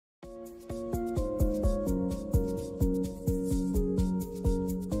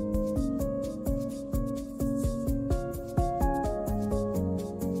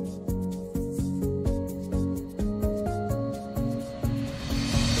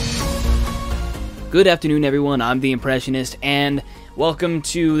Good afternoon, everyone. I'm the Impressionist, and welcome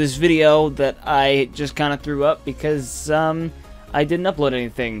to this video that I just kind of threw up because I didn't upload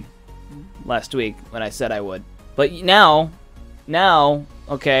anything last week when I said I would. But now,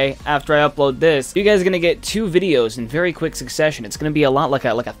 okay, after I upload this, you guys are gonna get 2 videos in very quick succession. It's gonna be a lot like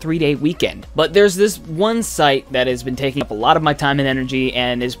a 3-day weekend. But there's this one site that has been taking up a lot of my time and energy,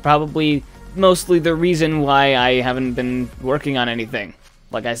 and is probably mostly the reason why I haven't been working on anything,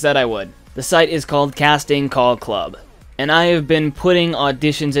 like I said I would. The site is called Casting Call Club, and I have been putting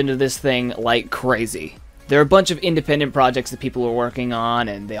auditions into this thing like crazy. There are a bunch of independent projects that people are working on,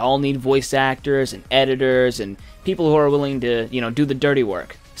 and they all need voice actors and editors and people who are willing to, do the dirty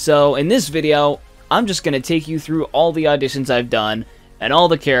work. So in this video, I'm just going to take you through all the auditions I've done and all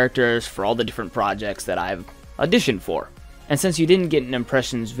the characters for all the different projects that I've auditioned for. And since you didn't get an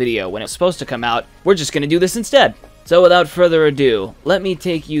Impressions video when it was supposed to come out, we're just going to do this instead. So without further ado, let me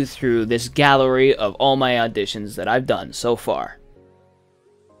take you through this gallery of all my auditions that I've done so far.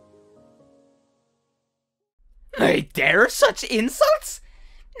 They dare such insults?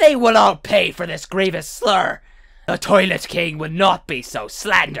 They will all pay for this grievous slur. The Toilet King would not be so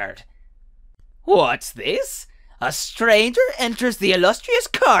slandered. What's this? A stranger enters the illustrious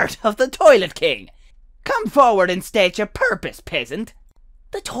court of the Toilet King. Come forward and state your purpose, peasant.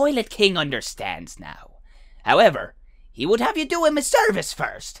 The Toilet King understands now. However, he would have you do him a service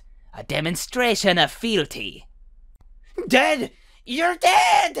first. A demonstration of fealty. Dead! You're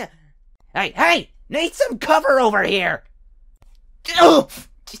dead! Hey! Need some cover over here! Oh,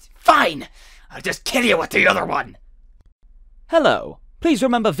 fine! I'll just kill you with the other one! Hello. Please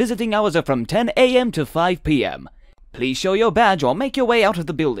remember visiting hours are from 10 AM to 5 PM. Please show your badge or make your way out of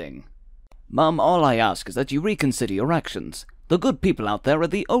the building. Mum, all I ask is that you reconsider your actions. The good people out there are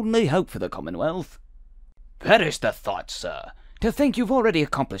the only hope for the Commonwealth. Perish the thought, sir. To think you've already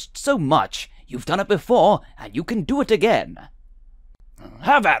accomplished so much. You've done it before, and you can do it again.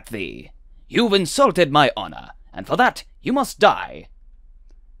 Have at thee. You've insulted my honor, and for that you must die.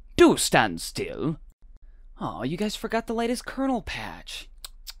 Do stand still. Aw, you guys forgot the latest Colonel patch.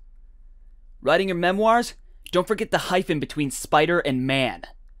 Writing your memoirs? Don't forget the hyphen between spider and man.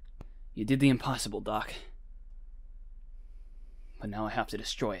 You did the impossible, Doc. But now I have to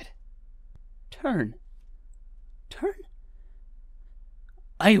destroy it. Turn.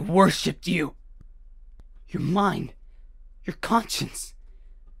 I worshipped you. Your mind. Your conscience.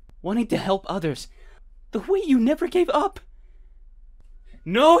 Wanting to help others. The way you never gave up.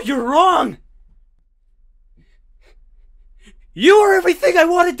 No, you're wrong! You are everything I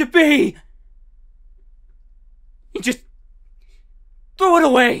wanted to be! You just throw it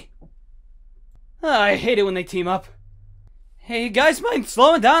away! I hate it when they team up. Hey, you guys mind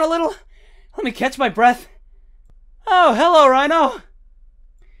slowing down a little? Let me catch my breath. Oh, hello, Rhino!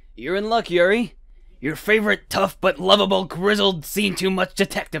 You're in luck, Yuri. Your favorite tough but lovable, grizzled, seen-too-much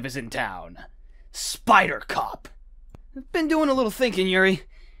detective is in town. Spider Cop. I've been doing a little thinking, Yuri.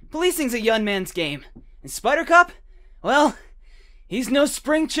 Policing's a young man's game. And Spider Cop? Well, he's no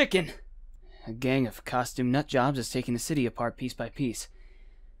spring chicken. A gang of costume nutjobs is taking the city apart piece by piece.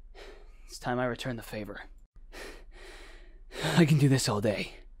 It's time I return the favor. I can do this all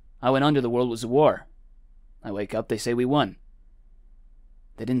day. I went under, the world was a war. I wake up, they say we won.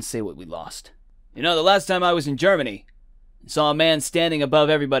 They didn't say what we lost. You know, the last time I was in Germany, I saw a man standing above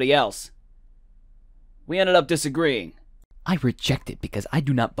everybody else. We ended up disagreeing. I reject it because I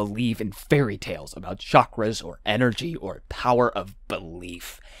do not believe in fairy tales about chakras or energy or power of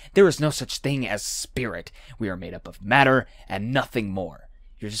belief. There is no such thing as spirit. We are made up of matter and nothing more.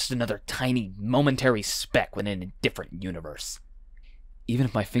 You're just another tiny, momentary speck within a different universe. Even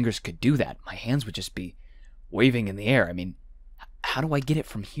if my fingers could do that, my hands would just be waving in the air. I mean, how do I get it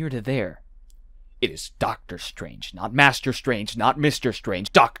from here to there? It is Doctor Strange, not Master Strange, not Mr.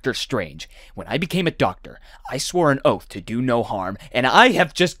 Strange, Doctor Strange. When I became a doctor, I swore an oath to do no harm, and I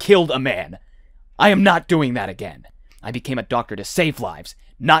have just killed a man. I am not doing that again. I became a doctor to save lives,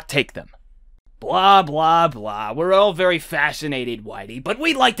 not take them. Blah, blah, blah. We're all very fascinated, Whitey, but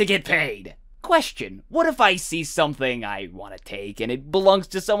we like to get paid. Question, what if I see something I want to take and it belongs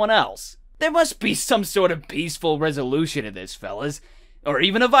to someone else? There must be some sort of peaceful resolution to this, fellas. Or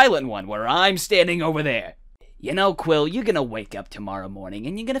even a violent one where I'm standing over there. You know, Quill, you're gonna wake up tomorrow morning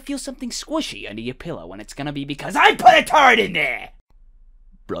and you're gonna feel something squishy under your pillow, and it's gonna be because I put a turd in there!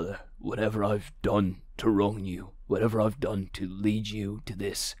 Brother, whatever I've done to wrong you, whatever I've done to lead you to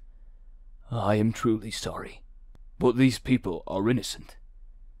this, I am truly sorry, but these people are innocent.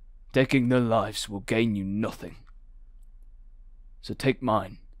 Taking their lives will gain you nothing. So take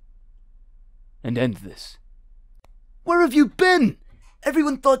mine, and end this. Where have you been?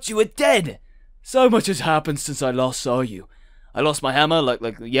 Everyone thought you were dead. So much has happened since I last saw you. I lost my hammer like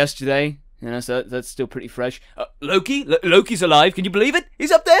yesterday, and that's still pretty fresh. Loki? Loki's alive, can you believe it?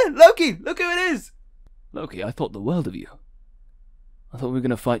 He's up there! Loki! Look who it is! Loki, I thought the world of you. I thought we were going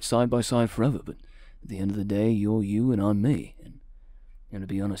to fight side by side forever, but at the end of the day, you're you and I'm me. And to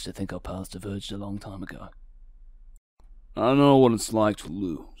be honest, I think our paths diverged a long time ago. I know what it's like to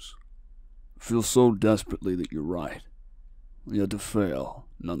lose. I feel so desperately that you're right. Yet to fail,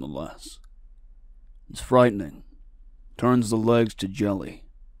 nonetheless. It's frightening. Turns the legs to jelly.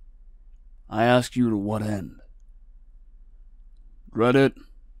 I ask you to what end? Dread it.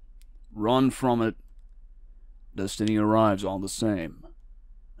 Run from it. Destiny arrives all the same.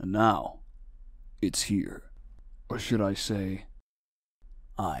 And now, it's here. Or should I say,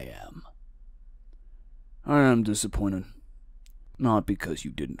 I am. I am disappointed. Not because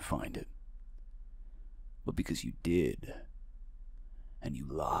you didn't find it, but because you did. And you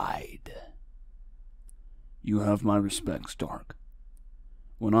lied. You have my respect, Stark.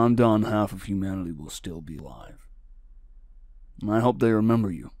 When I'm done, half of humanity will still be alive. And I hope they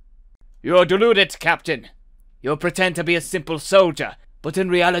remember you. You're deluded, Captain. You pretend to be a simple soldier, but in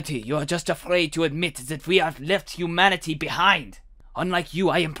reality, you are just afraid to admit that we have left humanity behind. Unlike you,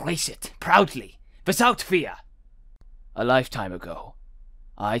 I embrace it, proudly, without fear. A lifetime ago,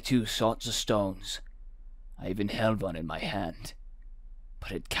 I too sought the stones. I even held one in my hand,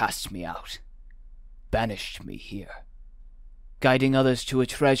 but it cast me out, banished me here, guiding others to a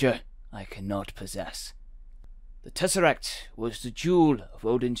treasure I cannot possess. The Tesseract was the jewel of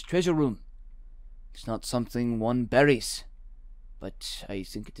Odin's treasure room. It's not something one buries, but I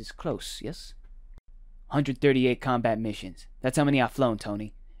think it is close, yes? 138 combat missions. That's how many I've flown,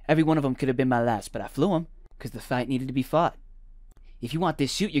 Tony. Every one of them could have been my last, but I flew them, because the fight needed to be fought. If you want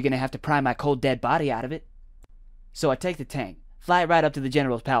this suit, you're going to have to pry my cold dead body out of it. So I take the tank, fly it right up to the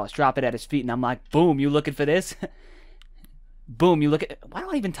general's palace, drop it at his feet, and I'm like, boom, you looking for this? Boom, you look at... Why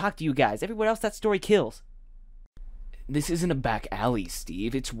don't I even talk to you guys? Everywhere else that story kills. This isn't a back alley,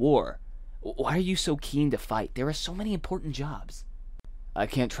 Steve. It's war. Why are you so keen to fight? There are so many important jobs. I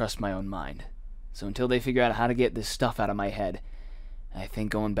can't trust my own mind. So until they figure out how to get this stuff out of my head, I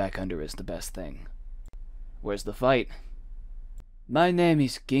think going back under is the best thing. Where's the fight? My name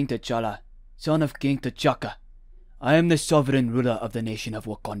is King T'Challa, son of King T'Chaka. I am the sovereign ruler of the nation of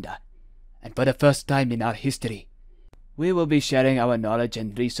Wakanda. And for the first time in our history, we will be sharing our knowledge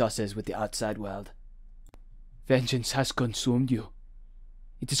and resources with the outside world. Vengeance has consumed you.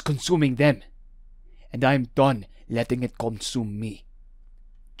 It is consuming them. And I am done letting it consume me.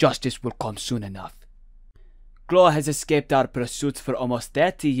 Justice will come soon enough. Claw has escaped our pursuit for almost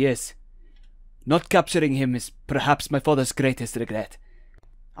 30 years. Not capturing him is perhaps my father's greatest regret.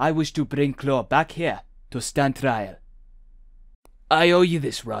 I wish to bring Claw back here to stand trial. I owe you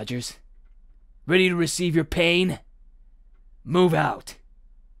this, Rogers. Ready to receive your pain? Move out.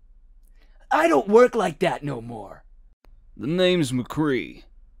 I don't work like that no more. The name's McCree.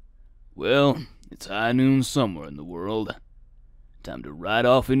 Well, it's high noon somewhere in the world. Time to ride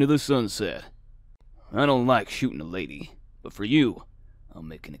off into the sunset. I don't like shooting a lady, but for you, I'll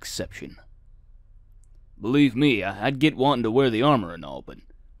make an exception. Believe me, I'd get wanting to wear the armor and all, but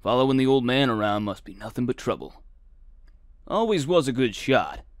following the old man around must be nothing but trouble. Always was a good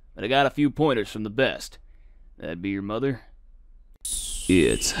shot, but I got a few pointers from the best. That'd be your mother?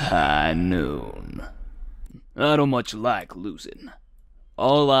 It's high noon. I don't much like losing.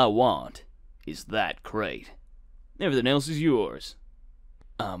 All I want is that crate. Everything else is yours.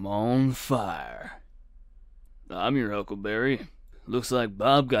 I'm on fire. I'm your Huckleberry. Looks like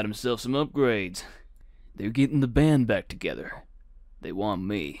Bob got himself some upgrades. They're getting the band back together. They want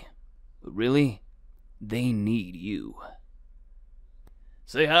me. But really, they need you.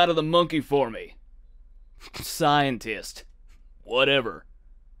 Say hi to the monkey for me. Scientist. Whatever.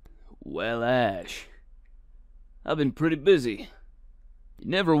 Well, Ash, I've been pretty busy. You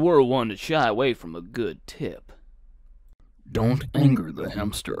never were one to shy away from a good tip. Don't anger the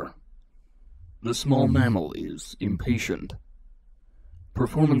hamster. The small mammal is impatient.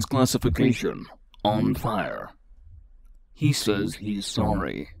 Performance classification, on fire. He says he's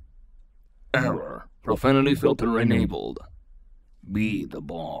sorry. Error, profanity filter enabled. Be the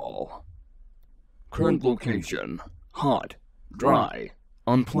ball. Current location, hot, dry,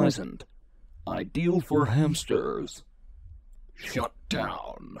 unpleasant. Ideal for hamsters. Shut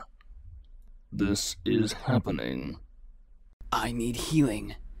down. This is happening. I need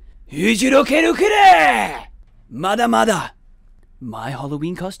healing. Ijirokerukure! Mada mada. My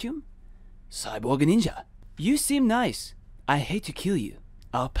Halloween costume? Cyborg Ninja. You seem nice. I hate to kill you.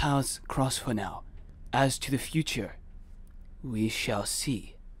 Our paths cross for now. As to the future, we shall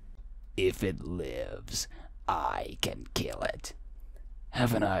see. If it lives, I can kill it.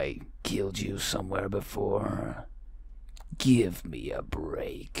 Haven't I killed you somewhere before? Give me a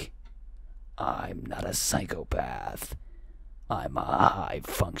break. I'm not a psychopath. I'm a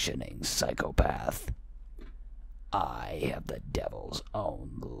high-functioning psychopath. I have the devil's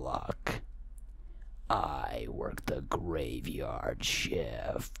own luck. I work the graveyard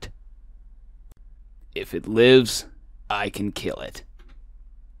shift. If it lives, I can kill it.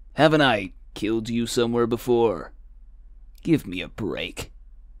 Haven't I killed you somewhere before? Give me a break.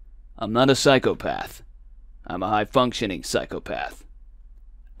 I'm not a psychopath. I'm a high-functioning psychopath.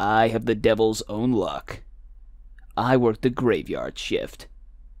 I have the devil's own luck. I work the graveyard shift.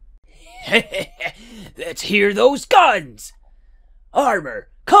 Let's hear those guns! Armor,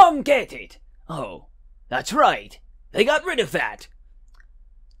 come get it! Oh, that's right. They got rid of that.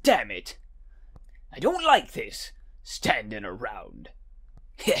 Damn it. I don't like this, standing around.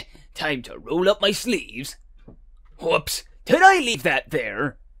 Time to roll up my sleeves. Whoops, did I leave that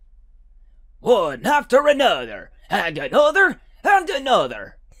there? One after another, and another, and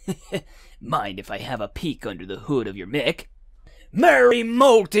another. Mind if I have a peek under the hood of your mech? Merry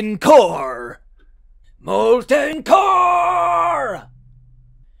Molten Core! Molten Core!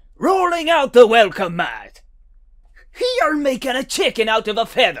 Rolling out the welcome mat. You're making a chicken out of a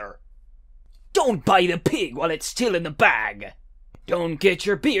feather. Don't buy the pig while it's still in the bag. Don't get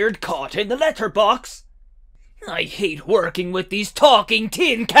your beard caught in the letterbox. I hate working with these talking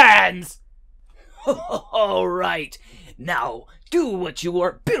tin cans. All right, now do what you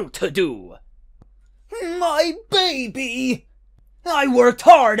are built to do. My baby! I worked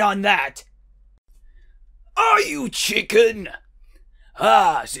hard on that. Are you chicken?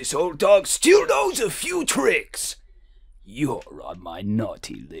 Ah, this old dog still knows a few tricks. You're on my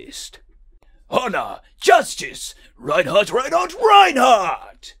naughty list. Honor, justice, Reinhardt, Reinhardt,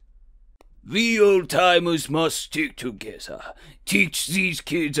 Reinhardt! We old-timers must stick together. Teach these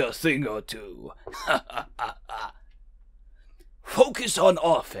kids a thing or two. Focus on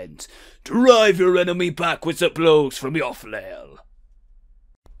offense. Drive your enemy back with the blows from your flail.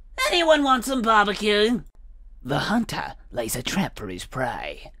 Anyone want some barbecue? The hunter lays a trap for his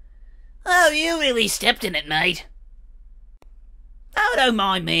prey. Oh, you really stepped in it, mate. Oh, don't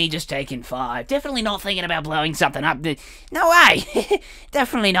mind me just taking 5. Definitely not thinking about blowing something up. No way.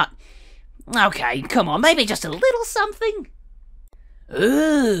 Definitely not. Okay, come on, maybe just a little something.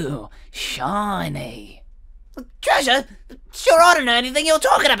 Ooh, shiny. Treasure? Sure, I don't know anything you're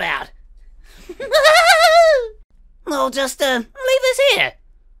talking about. I'll just, leave this here.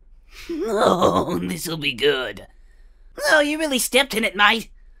 Oh, this'll be good. Oh, you really stepped in it, mate.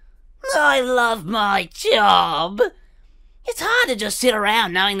 I love my job. It's hard to just sit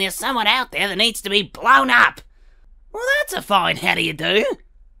around knowing there's someone out there that needs to be blown up. Well, that's a fine how do you do.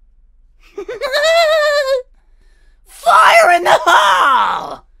 Fire in the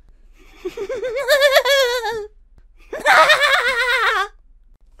hole!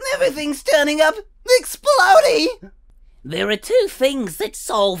 Everything's turning up, exploding! There are 2 things that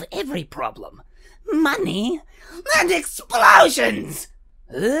solve every problem. Money and explosions!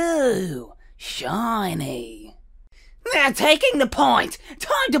 Ooh, shiny. They're taking the point.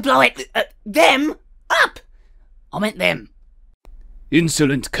 Time to blow it, them up. I meant them.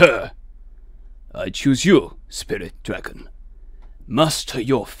 Insolent cur. I choose you, Spirit Dragon. Master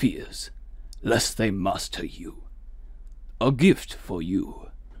your fears, lest they master you. A gift for you,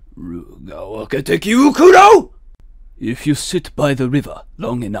 Ruga Wakateki Ukuro! If you sit by the river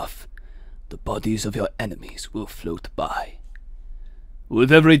long enough, the bodies of your enemies will float by.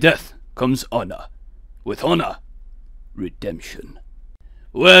 With every death comes honor. With honor, redemption.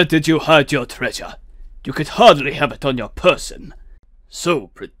 Where did you hide your treasure? You could hardly have it on your person. So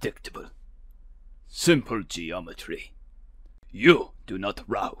predictable. Simple geometry. You do not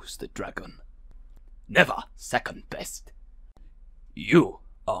rouse the dragon. Never second best. You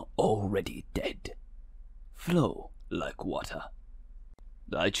are already dead. Flow like water.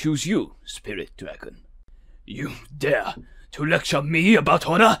 I choose you, Spirit Dragon. You dare to lecture me about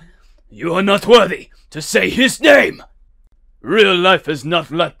honor? You are not worthy to say his name! Real life is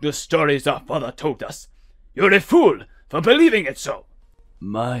not like the stories our father told us. You're a fool for believing it so.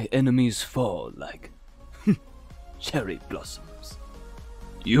 My enemies fall like cherry blossoms.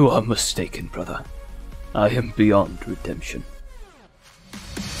 You are mistaken, brother. I am beyond redemption.